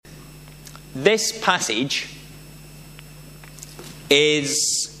this passage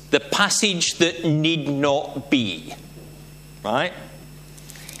is the passage that need not be. Right?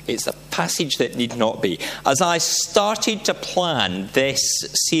 It's a passage that need not be. As I started to plan this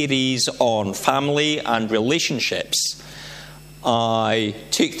series on family and relationships, I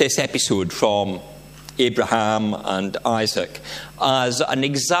took this episode from Abraham and Isaac as an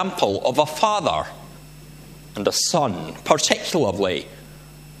example of a father and a son, particularly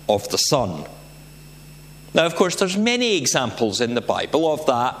of the son. Now, of course, there's many examples in the Bible of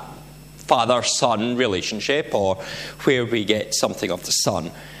that father-son relationship, or where we get something of the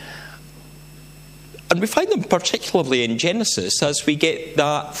son. And we find them particularly in Genesis as we get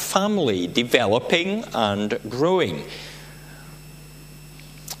that family developing and growing.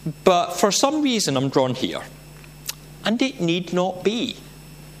 But for some reason I'm drawn here. And it need not be.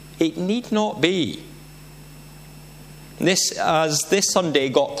 It need not be. As this Sunday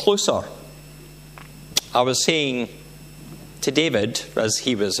got closer, I was saying to David, as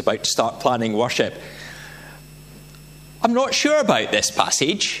he was about to start planning worship, I'm not sure about this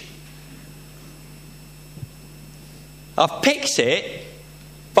passage. I've picked it,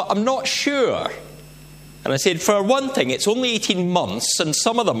 but I'm not sure. And I said, for one thing, it's only 18 months, and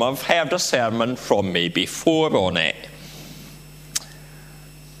some of them have heard a sermon from me before on it.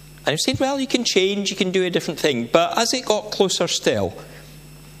 And I said, well, you can change, you can do a different thing. But as it got closer still,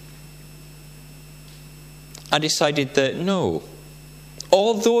 I decided that no.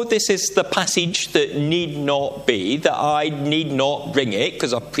 Although this is the passage that need not be, that I need not bring it,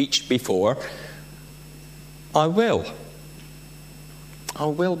 because I've preached before, I will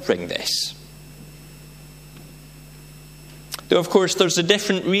bring this. Though, of course, there's a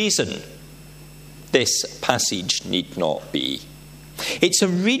different reason this passage need not be. It's a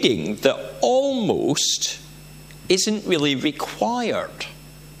reading that almost isn't really required.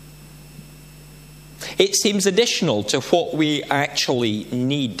 It seems additional to what we actually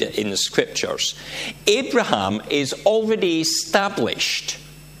need in the Scriptures. Abraham is already established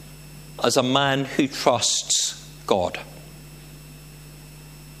as a man who trusts God.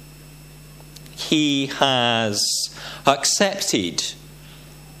 He has accepted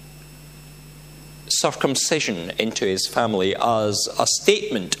circumcision into his family as a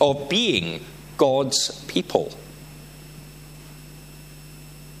statement of being God's people.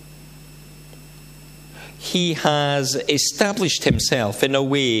 He has established himself in a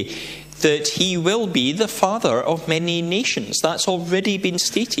way that he will be the father of many nations. That's already been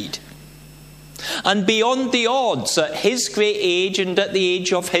stated. And beyond the odds, at his great age and at the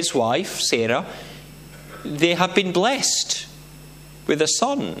age of his wife, Sarah, they have been blessed with a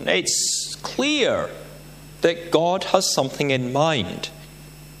son. It's clear that God has something in mind.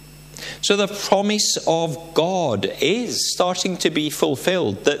 So the promise of God is starting to be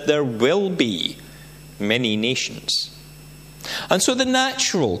fulfilled, that there will be many nations. And so the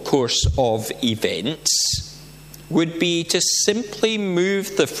natural course of events would be to simply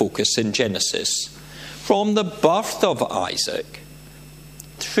move the focus in Genesis from the birth of Isaac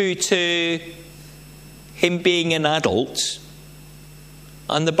through to him being an adult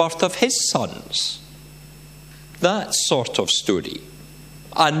and the birth of his sons. That sort of story.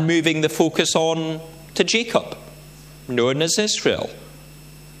 And moving the focus on to Jacob, known as Israel.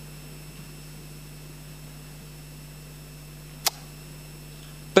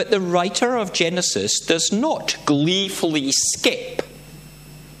 But the writer of Genesis does not gleefully skip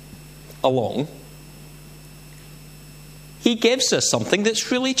along. He gives us something that's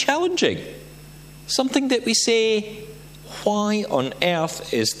really challenging. Something that we say, why on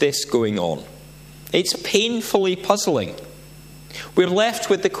earth is this going on? It's painfully puzzling. We're left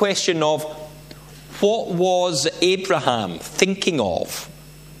with the question of, what was Abraham thinking of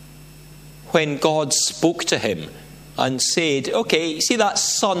when God spoke to him and said, okay, see that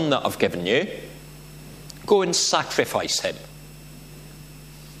son that I've given you? Go and sacrifice him.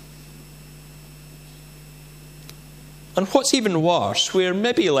 And what's even worse, we're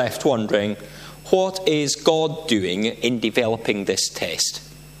maybe left wondering, what is God doing in developing this test?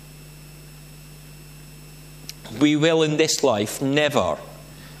 We will in this life never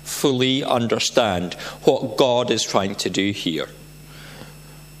fully understand what God is trying to do here.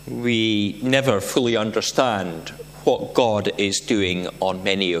 We never fully understand what God is doing on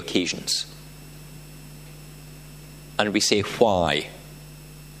many occasions. And we say, why?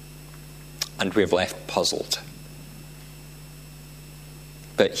 And we're left puzzled.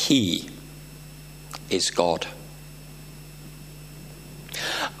 But He is God.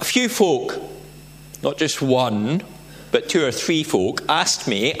 A few folk, not just one, but 2 or 3 folk, asked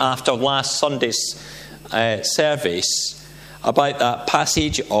me after last Sunday's service about that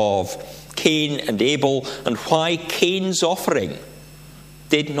passage of Cain and Abel, and why Cain's offering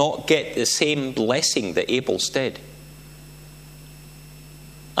did not get the same blessing that Abel's did.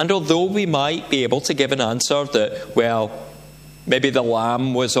 And although we might be able to give an answer that, well, maybe the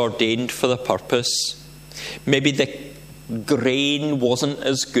lamb was ordained for the purpose, maybe the grain wasn't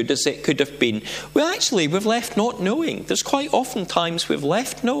as good as it could have been, well, actually, we've left not knowing. There's quite often times we've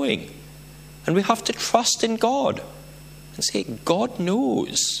left knowing. And we have to trust in God and say, God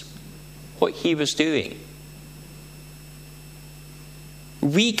knows what he was doing.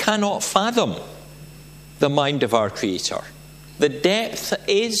 We cannot fathom the mind of our Creator. The depth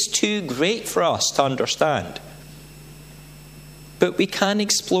is too great for us to understand. But we can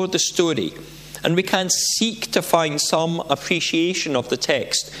explore the story, and we can seek to find some appreciation of the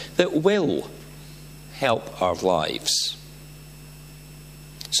text that will help our lives.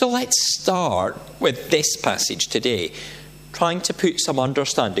 So let's start with this passage today, trying to put some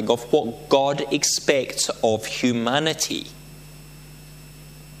understanding of what God expects of humanity.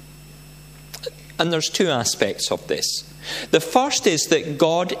 And there's two aspects of this. The first is that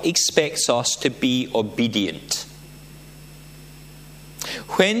God expects us to be obedient.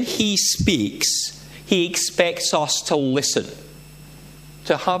 When he speaks, he expects us to listen,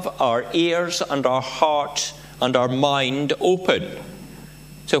 to have our ears and our heart and our mind open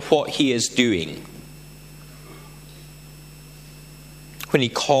to what he is doing. When he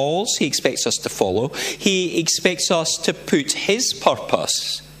calls, he expects us to follow. He expects us to put his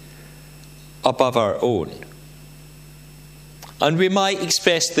purpose above our own. And we might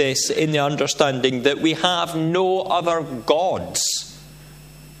express this in the understanding that we have no other gods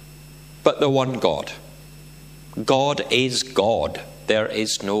but the one God. God is God. There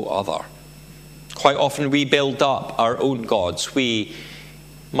is no other. Quite often we build up our own gods. We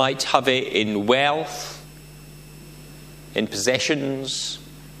might have it in wealth, in possessions,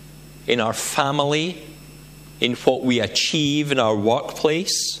 in our family, in what we achieve in our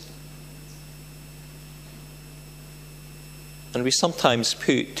workplace. And we sometimes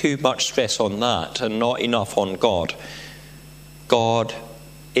put too much stress on that and not enough on God. God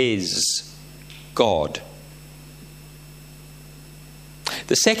is God.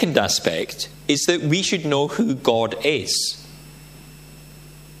 The second aspect is that we should know who God is.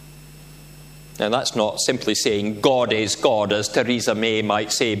 Now, that's not simply saying God is God, as Theresa May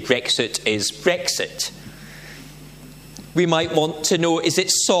might say Brexit is Brexit. We might want to know, is it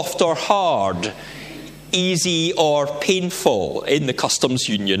soft or hard, easy or painful in the customs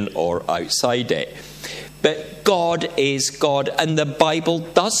union or outside it? But God is God, and the Bible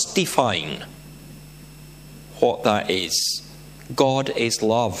does define what that is. God is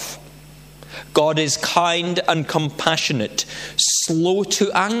love. God is kind and compassionate, slow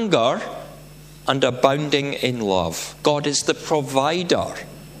to anger, and abounding in love. God is the provider,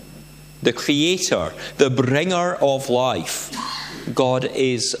 the creator, the bringer of life. God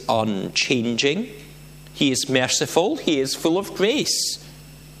is unchanging. He is merciful. He is full of grace.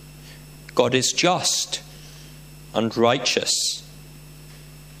 God is just and righteous,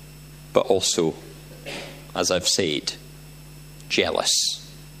 but also, as I've said, jealous.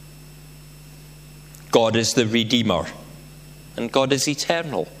 God is the Redeemer, and God is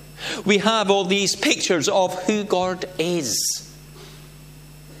eternal. We have all these pictures of who God is.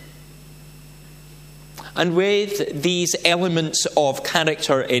 And with these elements of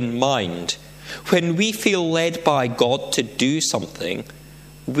character in mind, when we feel led by God to do something,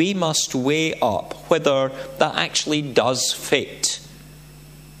 we must weigh up whether that actually does fit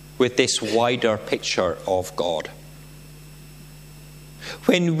with this wider picture of God.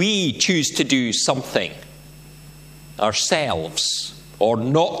 When we choose to do something ourselves, or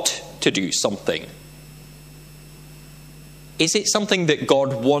not to do something, is it something that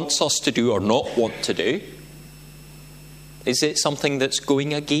God wants us to do or not want to do? Is it something that's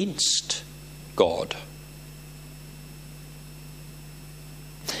going against God?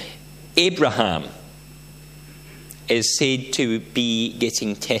 Abraham is said to be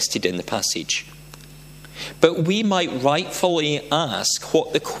getting tested in the passage. But we might rightfully ask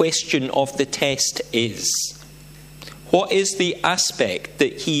what the question of the test is. What is the aspect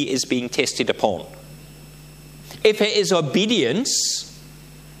that he is being tested upon? If it is obedience,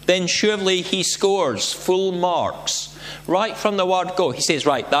 then surely he scores full marks. Right from the word go, he says,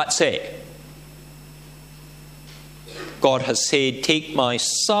 right, that's it. God has said, take my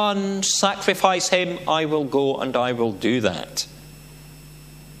son, sacrifice him, I will go and I will do that.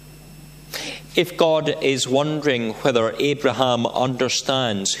 If God is wondering whether Abraham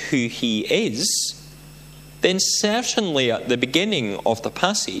understands who he is, then certainly at the beginning of the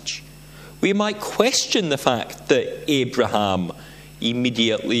passage, we might question the fact that Abraham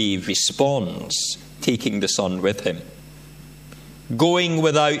immediately responds, taking the son with him. Going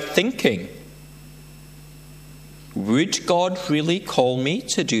without thinking. Would God really call me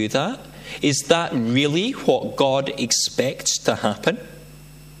to do that? Is that really what God expects to happen?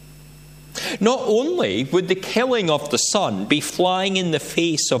 Not only would the killing of the son be flying in the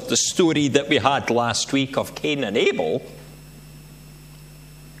face of the story that we had last week of Cain and Abel,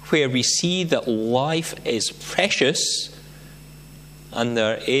 where we see that life is precious and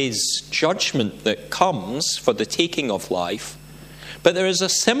there is judgment that comes for the taking of life, but there is a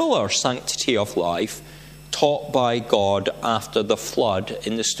similar sanctity of life taught by God after the flood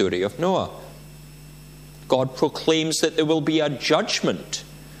in the story of Noah. God proclaims that there will be a judgment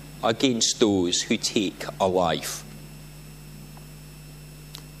against those who take a life.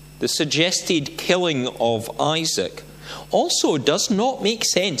 The suggested killing of Isaac also does not make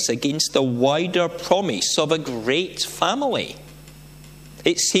sense against the wider promise of a great family.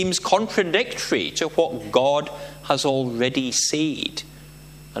 It seems contradictory to what God has already said.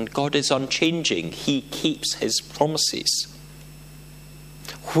 And God is unchanging. He keeps his promises.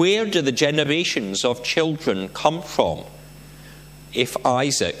 Where do the generations of children come from if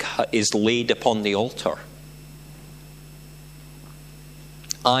Isaac is laid upon the altar?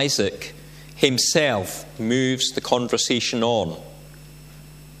 Isaac himself moves the conversation on.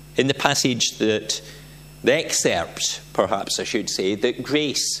 In the passage the excerpt, perhaps I should say, that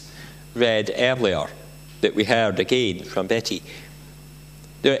Grace read earlier, that we heard again from Betty,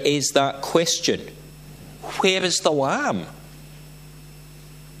 there is that question, where is the lamb?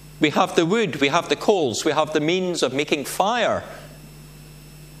 We have the wood, we have the coals, we have the means of making fire.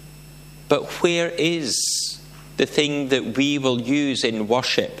 But where is the thing that we will use in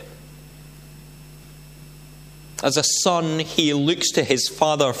worship? As a son, he looks to his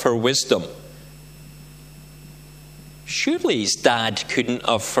father for wisdom. Surely his dad couldn't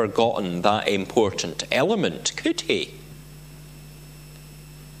have forgotten that important element, could he?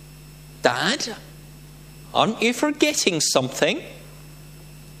 Dad, aren't you forgetting something?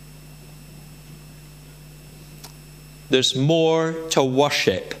 There's more to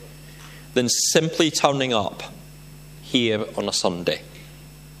worship than simply turning up here on a Sunday.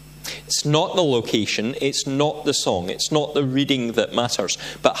 It's not the location, it's not the song, it's not the reading that matters,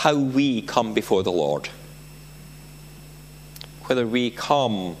 but how we come before the Lord. Whether we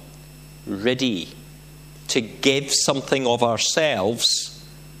come ready to give something of ourselves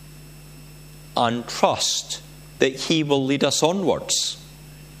and trust that he will lead us onwards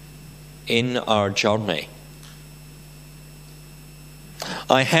in our journey.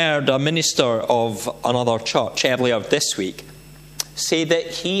 I heard a minister of another church earlier this week say that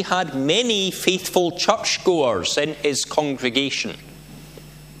he had many faithful churchgoers in his congregation.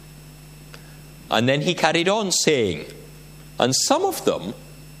 And then he carried on saying, and some of them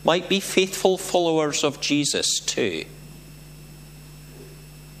might be faithful followers of Jesus too.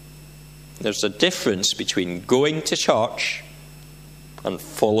 There's a difference between going to church and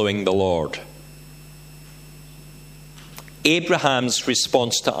following the Lord. Abraham's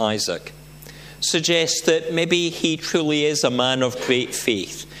response to Isaac suggests that maybe he truly is a man of great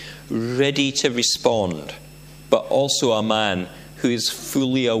faith, ready to respond, but also a man who is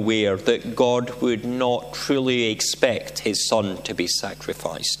fully aware that God would not truly expect his son to be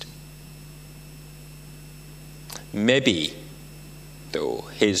sacrificed. Maybe, though,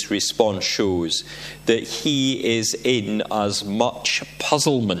 his response shows that he is in as much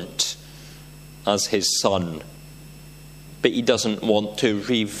puzzlement as his son, but he doesn't want to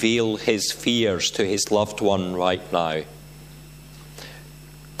reveal his fears to his loved one right now.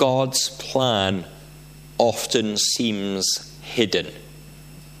 God's plan often seems hidden,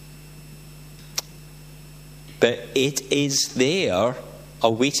 but it is there,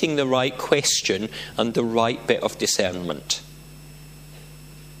 awaiting the right question and the right bit of discernment,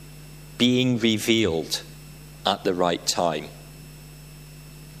 being revealed at the right time.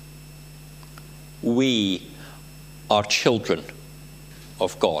 We are children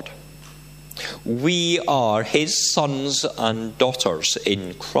of God. We are his sons and daughters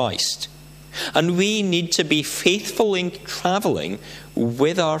in Christ. And we need to be faithful in travelling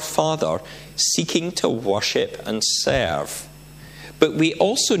with our Father, seeking to worship and serve. But we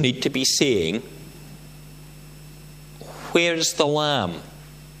also need to be saying, where's the lamb?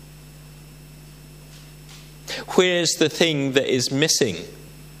 Where's the thing that is missing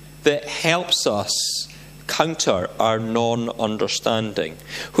that helps us counter our non-understanding?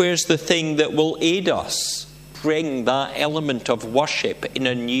 Where's the thing that will aid us bring that element of worship in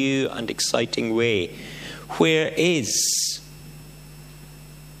a new and exciting way? Where is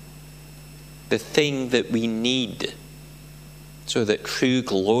the thing that we need so that true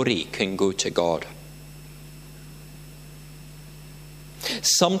glory can go to God.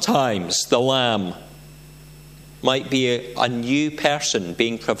 Sometimes the lamb might be a new person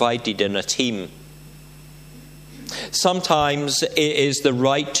being provided in a team. Sometimes it is the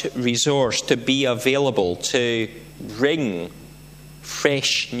right resource to be available to bring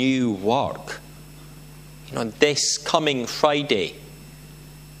fresh new work. This coming Friday,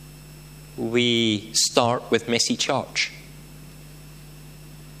 we start with Messy Church.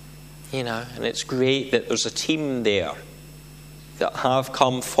 And it's great that there's a team there that have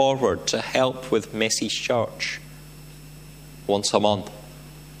come forward to help with Messy Church once a month.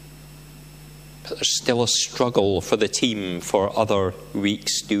 But there's still a struggle for the team for other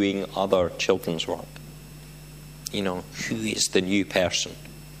weeks doing other children's work. Who is the new person?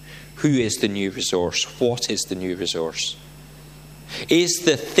 Who is the new resource? What is the new resource? Is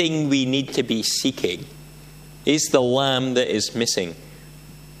the thing we need to be seeking, is the lamb that is missing,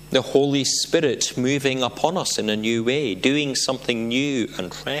 the Holy Spirit moving upon us in a new way, doing something new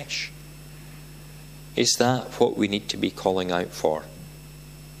and fresh? Is that what we need to be calling out for?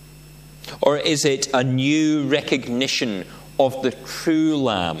 Or is it a new recognition of the true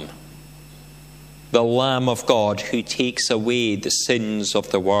Lamb, the Lamb of God who takes away the sins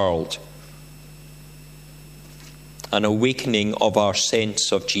of the world? An awakening of our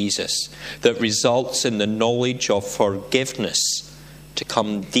sense of Jesus that results in the knowledge of forgiveness to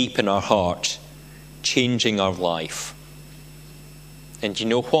come deep in our heart, changing our life. And you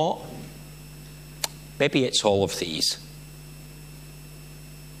know what? Maybe it's all of these.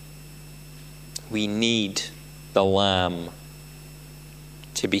 We need the Lamb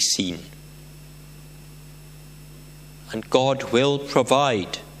to be seen. And God will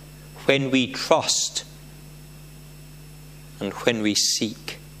provide when we trust and when we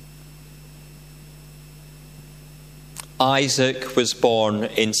seek. Isaac was born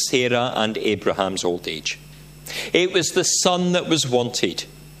in Sarah and Abraham's old age. It was the son that was wanted.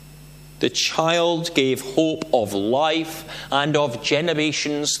 The child gave hope of life and of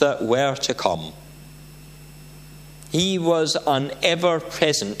generations that were to come. He was an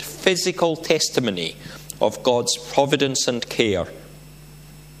ever-present physical testimony of God's providence and care.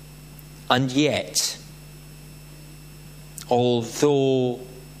 And yet, although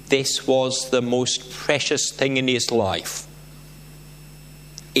this was the most precious thing in his life,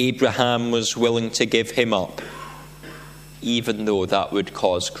 Abraham was willing to give him up, even though that would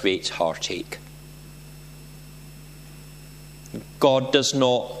cause great heartache. God does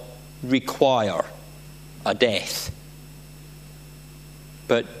not require a death,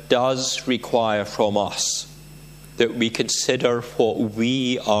 but does require from us that we consider what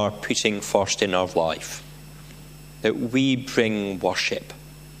we are putting first in our life, that we bring worship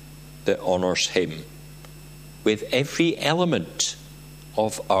that honours him with every element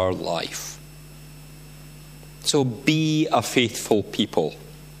of our life. So be a faithful people.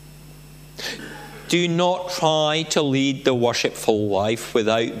 Do not try to lead the worshipful life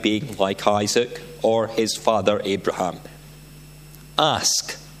without being like Isaac or his father Abraham.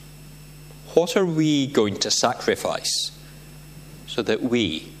 Ask, what are we going to sacrifice so that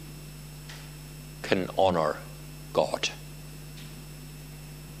we can honour God?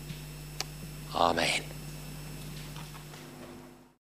 Amen.